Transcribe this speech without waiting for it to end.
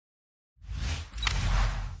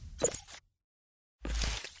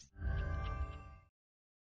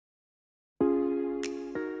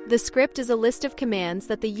The script is a list of commands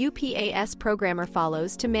that the UPA's programmer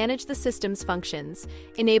follows to manage the system's functions,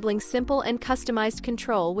 enabling simple and customized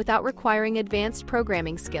control without requiring advanced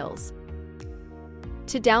programming skills.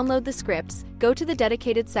 To download the scripts, go to the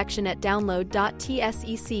dedicated section at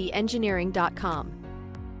download.tsecengineering.com.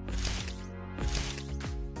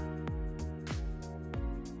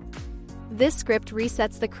 This script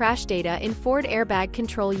resets the crash data in Ford airbag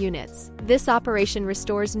control units. This operation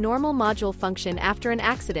restores normal module function after an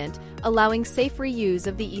accident, allowing safe reuse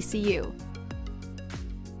of the ECU.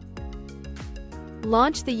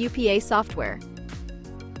 Launch the UPA software.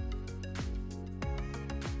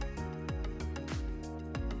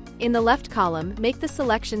 In the left column, make the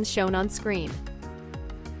selections shown on screen.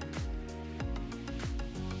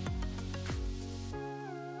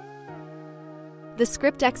 The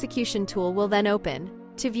script execution tool will then open.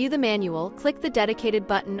 To view the manual, click the dedicated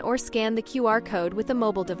button or scan the QR code with a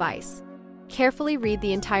mobile device. Carefully read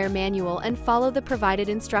the entire manual and follow the provided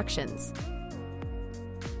instructions.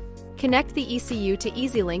 Connect the ECU to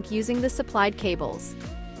iSyLink using the supplied cables.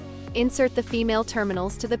 Insert the female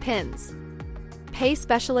terminals to the pins. Pay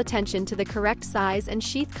special attention to the correct size and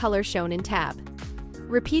sheath color shown in tab.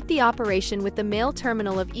 Repeat the operation with the male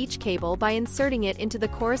terminal of each cable by inserting it into the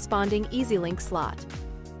corresponding iSyLink slot.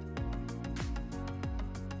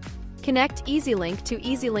 Connect iSyLink to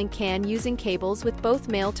iSyLink CAN using cables with both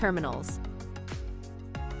male terminals.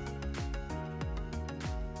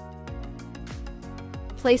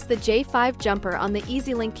 Place the J5 jumper on the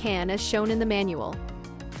iSyLink CAN as shown in the manual.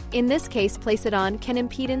 In this case, place it on CAN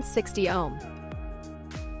impedance 60 ohm.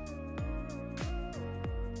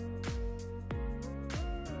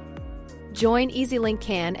 Join iSyLink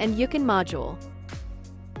CAN and UCAN module.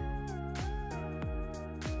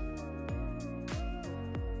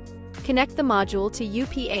 Connect the module to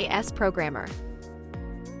UPA's programmer.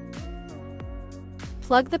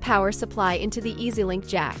 Plug the power supply into the iSyLink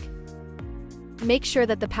jack. Make sure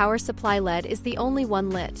that the power supply LED is the only one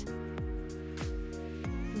lit.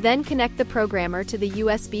 Then connect the programmer to the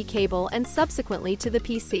USB cable and subsequently to the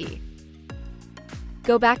PC.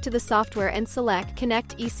 Go back to the software and select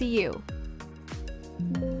Connect ECU.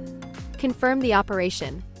 Confirm the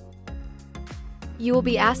operation. You will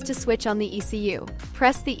be asked to switch on the ECU.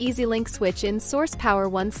 Press the iSyLink switch in Source Power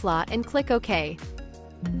 1 slot and click OK.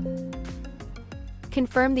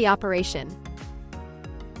 Confirm the operation.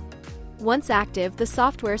 Once active, the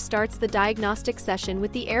software starts the diagnostic session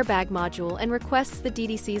with the airbag module and requests the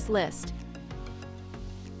DDC's list.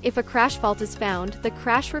 If a crash fault is found, the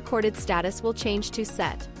crash recorded status will change to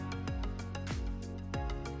set.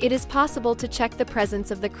 It is possible to check the presence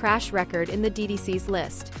of the crash record in the DDC's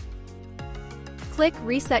list. Click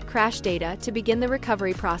Reset Crash Data to begin the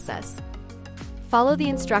recovery process. Follow the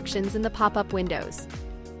instructions in the pop-up windows.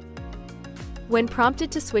 When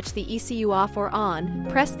prompted to switch the ECU off or on,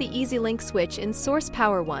 press the iSyLink switch in Source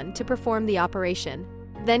Power 1 to perform the operation.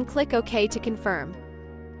 Then click OK to confirm.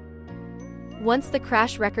 Once the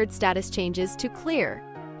crash record status changes to Clear,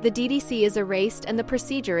 the DDC is erased and the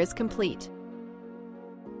procedure is complete.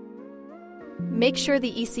 Make sure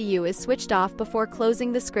the ECU is switched off before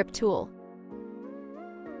closing the script tool.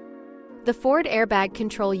 The Ford airbag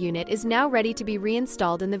control unit is now ready to be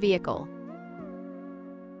reinstalled in the vehicle.